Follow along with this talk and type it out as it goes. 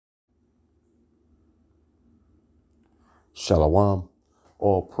Shalom.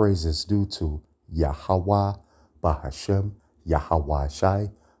 All praises due to Yahweh, Bahashem, Yahweh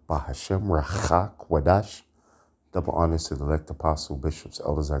Shai, Bahashem, Rachak, Wadash. Double honors to the elect apostle, bishops,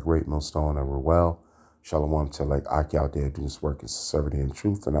 elders at Great Millstone and Ruel. Shalom to like Aki out there doing this work in sincerity and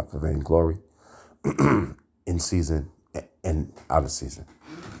truth and not for vain glory. In season and out of season.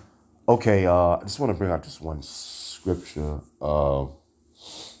 Okay, I just want to bring out this one scripture.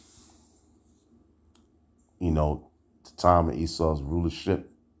 The time of Esau's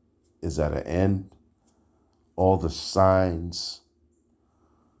rulership is at an end. All the signs,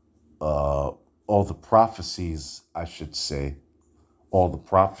 all the prophecies, I should say, all the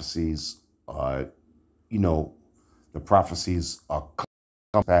prophecies, the prophecies are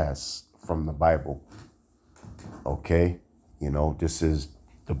come pass from the Bible. Okay, this is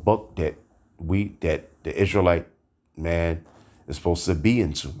the book that the Israelite man is supposed to be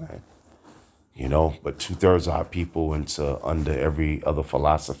into, man. But 2/3 of our people under every other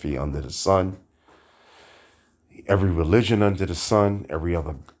philosophy under the sun, every religion under the sun, every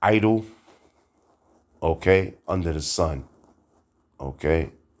other idol, okay, under the sun,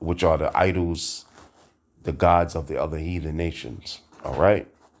 okay, which are the idols, the gods of the other heathen nations, all right,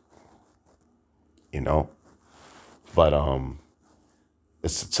 but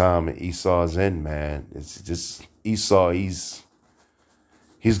it's the time of Esau's end, man. It's just Esau, he's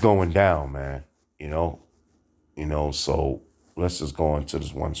going down, man, so let's just go into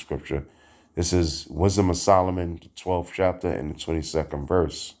this one scripture. This is Wisdom of Solomon, the 12th chapter and the 22nd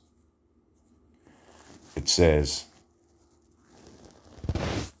verse. It says,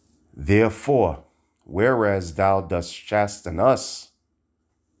 "Therefore, whereas thou dost chasten us,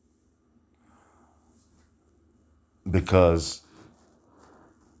 because,"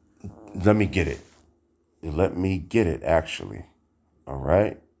 let me get it. Let me get it, actually. All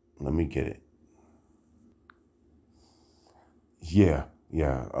right? Let me get it. Yeah.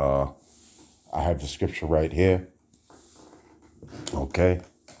 I have the scripture right here. Okay.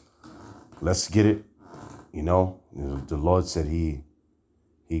 Let's get it. The Lord said he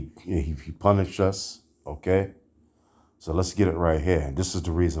punished us. Okay. So let's get it right here. This is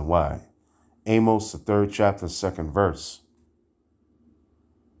the reason why. Amos, the 3rd chapter, 2nd verse.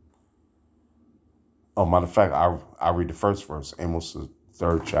 Oh, matter of fact, I'll read the first verse. Amos, the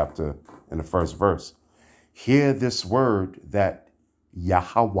 3rd chapter and the first verse. "Hear this word that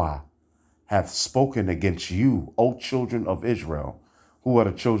Yahweh hath spoken against you, O children of Israel." Who are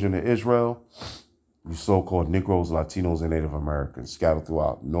the children of Israel? You so-called Negroes, Latinos, and Native Americans scattered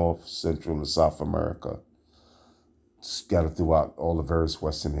throughout North, Central, and South America, scattered throughout all the various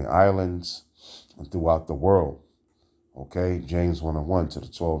Western islands and throughout the world. Okay, James 1:1 to the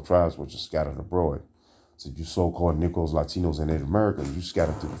 12 tribes which are scattered abroad. So you so-called Negroes, Latinos, and Native Americans, you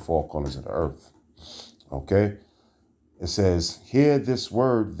scattered through the four corners of the earth. Okay, it says, "Hear this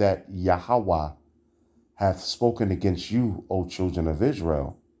word that Yahweh hath spoken against you, O children of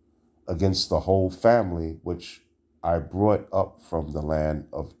Israel, against the whole family which I brought up from the land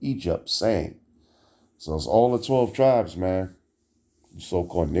of Egypt, saying." So it's all the 12 tribes, man. You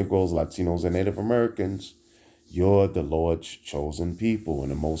so-called Negroes, Latinos, and Native Americans. You're the Lord's chosen people,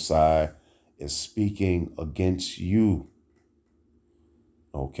 and the Most High is speaking against you.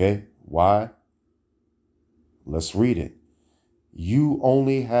 Okay, why? Let's read it. "You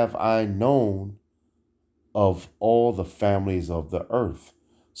only have I known of all the families of the earth."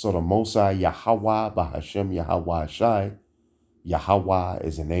 So the Most High, Yahweh, Bahashem, Yahweh Shai. Yahweh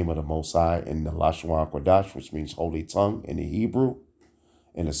is the name of the Most High in the Lashon Kodash, which means holy tongue in the Hebrew.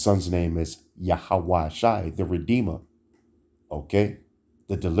 And the son's name is Yahweh Shai, the Redeemer. Okay?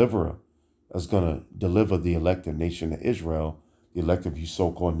 The deliverer is going to deliver the elected nation of Israel, the elected you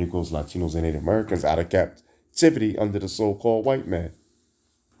so-called Negroes, Latinos, and Native Americans out of captivity under the so-called white man.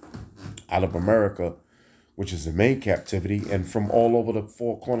 Out of America, which is the main captivity, and from all over the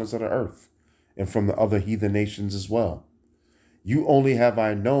four corners of the earth, and from the other heathen nations as well. "You only have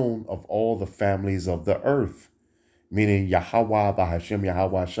I known of all the families of the earth," meaning Yahweh, Bahashem,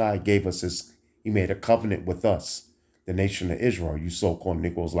 Yahweh Shai gave us he made a covenant with us, the nation of Israel, you so-called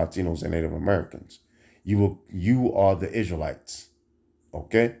Negroes, Latinos, and Native Americans. You are the Israelites.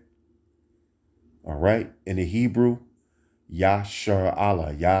 Okay? All right? In the Hebrew, Yashar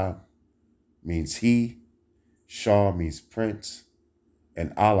Allah. Yah means he, Shah means prince,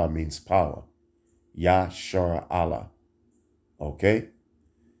 and Allah means power. Yashar Allah. Okay?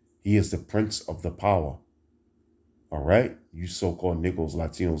 He is the prince of the power. All right? You so-called Negroes,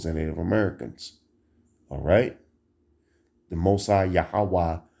 Latinos, and Native Americans. All right? The Most High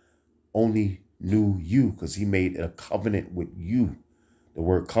Yahweh only knew you because he made a covenant with you. The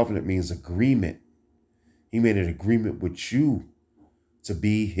word covenant means agreement. He made an agreement with you to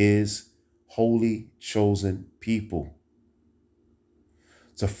be his holy chosen people,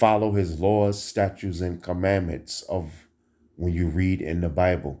 to follow his laws, statutes, and commandments of when you read in the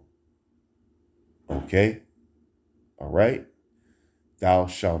Bible. Okay? All right? Thou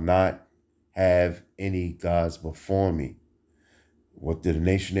shalt not have any gods before me. What did the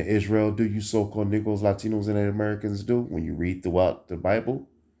nation of Israel do, you so-called Negroes, Latinos, and Native Americans do when you read throughout the Bible,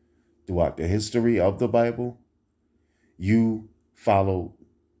 throughout the history of the Bible? You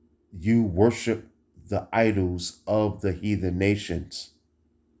worship the idols of the heathen nations.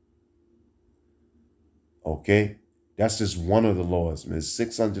 Okay? That's just one of the laws, man. There's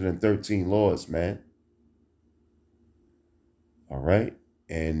 613 laws, man. All right?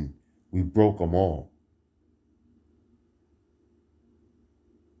 And we broke them all.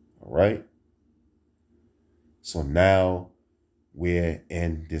 All right? So now we're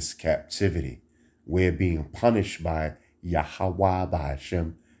in this captivity. We're being punished by Yahweh, by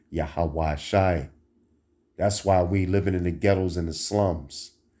Hashem, Yahweh Shai. That's why we living in the ghettos and the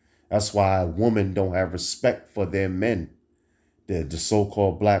slums. That's why women don't have respect for their men. The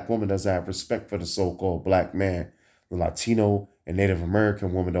so-called black woman doesn't have respect for the so-called black man. The Latino and Native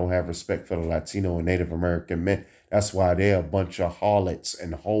American woman don't have respect for the Latino and Native American men. That's why they're a bunch of harlots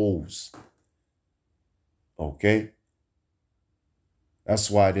and hoes. Okay? That's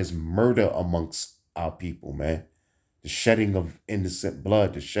why there's murder amongst our people, man. The shedding of innocent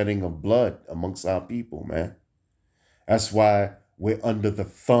blood, the shedding of blood amongst our people, man. That's why we're under the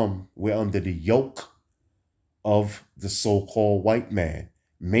thumb, we're under the yoke of the so-called white man,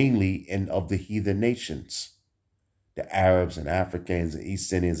 mainly of the heathen nations, the Arabs and Africans and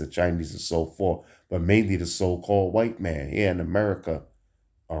East Indians and Chinese and so forth, but mainly the so-called white man here in America,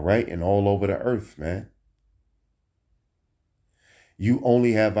 all right, and all over the earth, man. You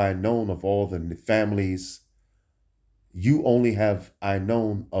only have I known of all the families. You only have I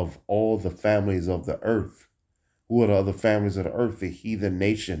known of all the families of the earth. Who are the other families of the earth? The heathen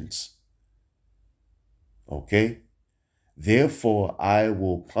nations. Okay? Therefore, I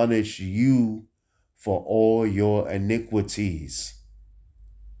will punish you for all your iniquities.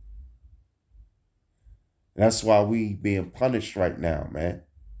 That's why we being punished right now, man.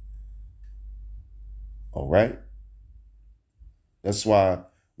 All right? That's why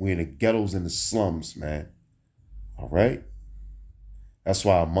we're in the ghettos and the slums, man. All right? That's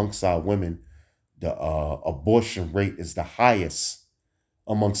why amongst our women, the abortion rate is the highest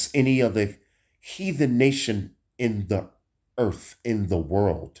amongst any other heathen nation in the earth, in the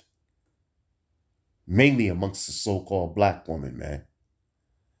world. Mainly amongst the so-called black woman, man.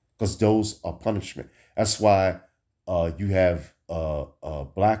 Because those are punishment. That's why you have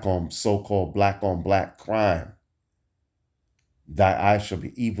so-called black on black crime. Thy eye shall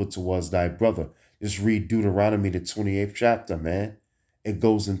be evil towards thy brother. Just read Deuteronomy, the 28th chapter, man. It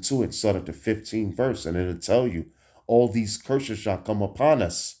goes into it, start at the 15th verse, and it'll tell you, all these curses shall come upon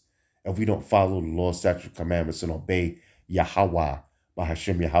us if we don't follow the law, statutes, commandments, and obey Yahweh, by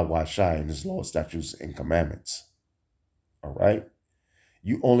Hashem Yahweh Shai, and his law, statutes, and commandments. All right?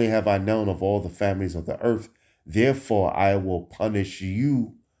 You only have I known of all the families of the earth. Therefore, I will punish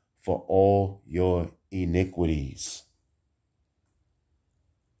you for all your iniquities.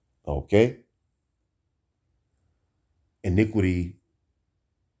 Okay? Iniquity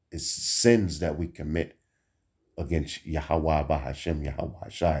is sins that we commit against Yahweh, by Hashem Yahweh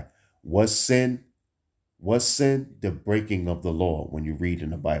Shai. What's sin? What's sin? The breaking of the law when you read in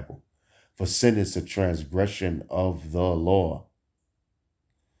the Bible. For sin is the transgression of the law.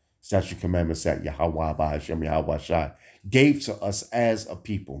 Statute commandments that Yahweh, by Hashem Yahweh Shai gave to us as a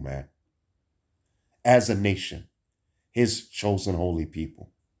people, man. As a nation. His chosen holy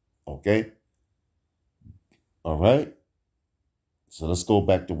people. Okay? All right? So let's go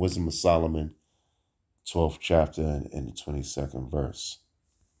back to Wisdom of Solomon, 12th chapter and the 22nd verse.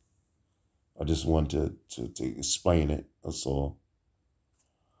 I just wanted to explain it. That's all.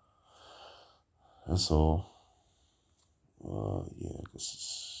 That's all. Yeah,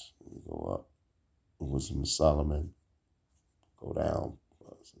 let me go up. Wisdom of Solomon. Go down.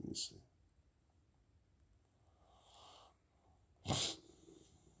 Let me see.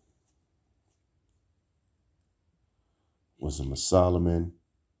 Wisdom of Solomon,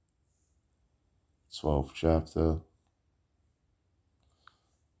 12th chapter,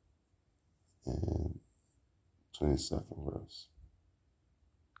 and 22nd verse.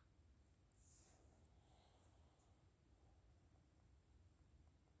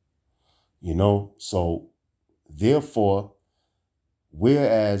 You know, so therefore,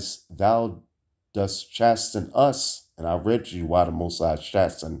 whereas thou dost chasten us, and I read to you why the Most High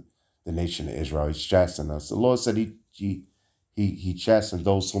chastened the nation of Israel. He's chastening us. The Lord said he chastened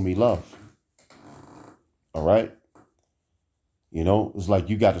those whom he loved. All right? You know, it's like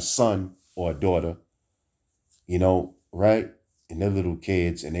you got a son or a daughter, you know, right? And they're little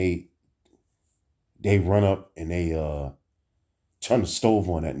kids, and they run up and they turn the stove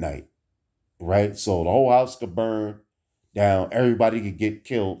on at night, right? So the whole house could burn down, everybody could get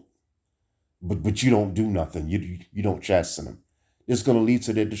killed, but you don't do nothing. You don't chasten them. It's going to lead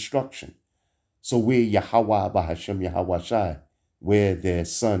to their destruction. So we're Yahweh Bahashem Yahweh Shai. We're their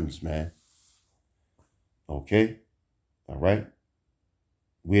sons, man. Okay? All right?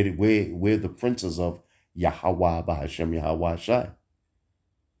 We're the princes of Yahweh Bahashem Yahweh Shai.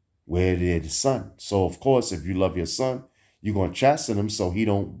 We're the son. So, of course, if you love your son, you're going to chasten him so he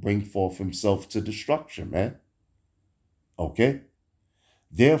don't bring forth himself to destruction, man. Okay?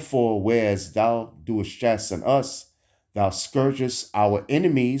 Therefore, whereas thou doest chasten us, thou scourgest our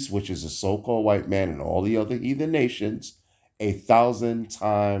enemies, which is the so-called white man and all the other heathen nations, 1,000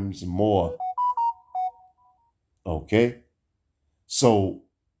 times more. Okay? So,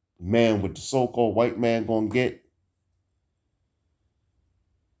 man, what the so-called white man going to get,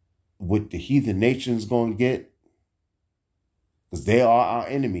 what the heathen nations going to get, because they are our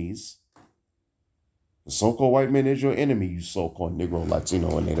enemies. The so-called white man is your enemy, you so-called Negro,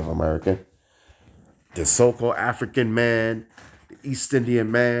 Latino, and Native American. The so-called African man, the East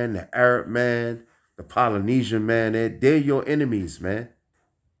Indian man, the Arab man, the Polynesian man, they're your enemies, man.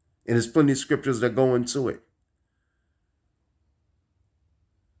 And there's plenty of scriptures that go into it.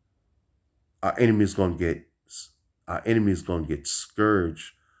 Our enemy's gonna get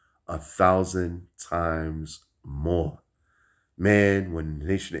scourged 1,000 times more. Man, when the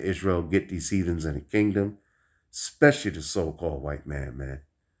nation of Israel get these heathens in the kingdom, especially the so-called white man, man.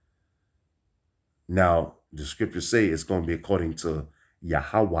 Now, the scriptures say it's going to be according to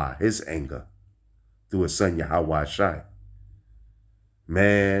Yahweh, his anger, through his son Yahweh Shai.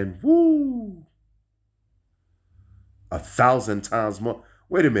 Man, woo! 1,000 times more.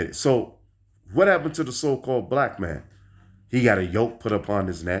 Wait a minute. So, what happened to the so-called black man? He got a yoke put upon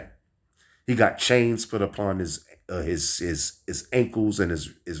his neck. He got chains put upon his ankles and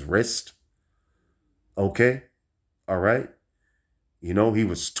his wrist. Okay? All right? You know, he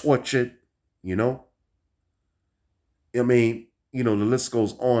was tortured, you know? I mean, you know, the list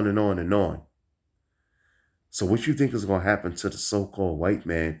goes on and on and on. So what you think is going to happen to the so-called white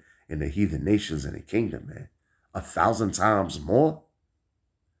man in the heathen nations in the kingdom, man? 1,000 times more?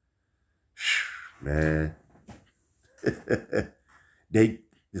 Man.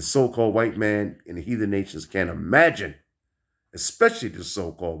 The so-called white man in the heathen nations can't imagine, especially the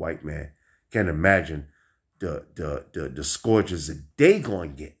so-called white man, can't imagine the scourges that they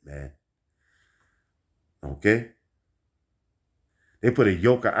going to get, man. Okay? They put a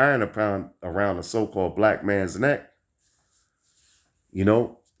yoke of iron around the so-called black man's neck, you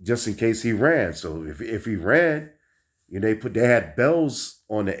know, just in case he ran. So if he ran, you know, they had bells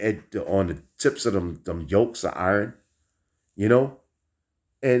on the tips of them yokes of iron, you know,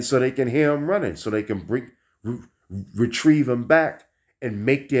 and so they can hear him running, so they can retrieve him back and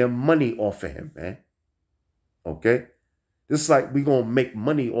make their money off of him, man. Okay? It's like we gonna make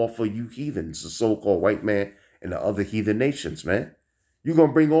money off of you heathens, the so-called white man and the other heathen nations, man. You're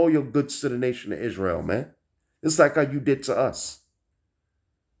gonna bring all your goods to the nation of Israel, man. It's like how you did to us.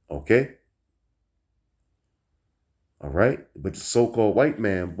 Okay? All right? But the so-called white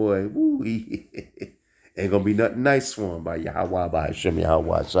man, boy, woo, he ain't gonna be nothing nice for him by Yahweh, by Hashem,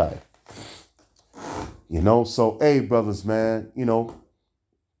 Yahweh Shai. You know, so, hey, brothers, man, you know,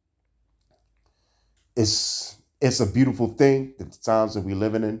 it's a beautiful thing, the times that we're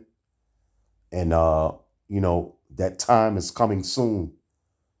living in. And, you know, that time is coming soon,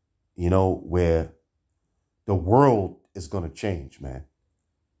 you know, where the world is going to change, man.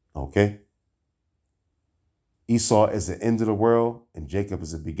 Okay? Esau is the end of the world, and Jacob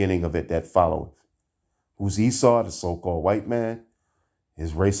is the beginning of it that followeth. Who's Esau? The so-called white man,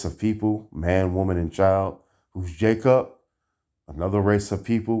 his race of people, man, woman, and child. Who's Jacob? Another race of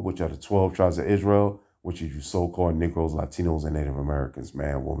people, which are the 12 tribes of Israel, which is you so-called Negroes, Latinos, and Native Americans,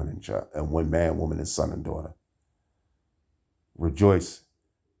 man, woman, and child, and one man, woman, and son and daughter. Rejoice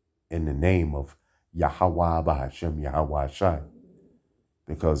in the name of Yahweh Bahashem Yahweh Shai,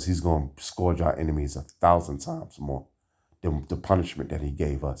 because he's going to scourge our enemies 1,000 times more than the punishment that he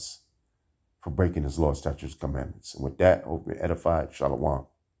gave us for breaking his law, statutes, commandments. And with that, hope you're edified. Shalom.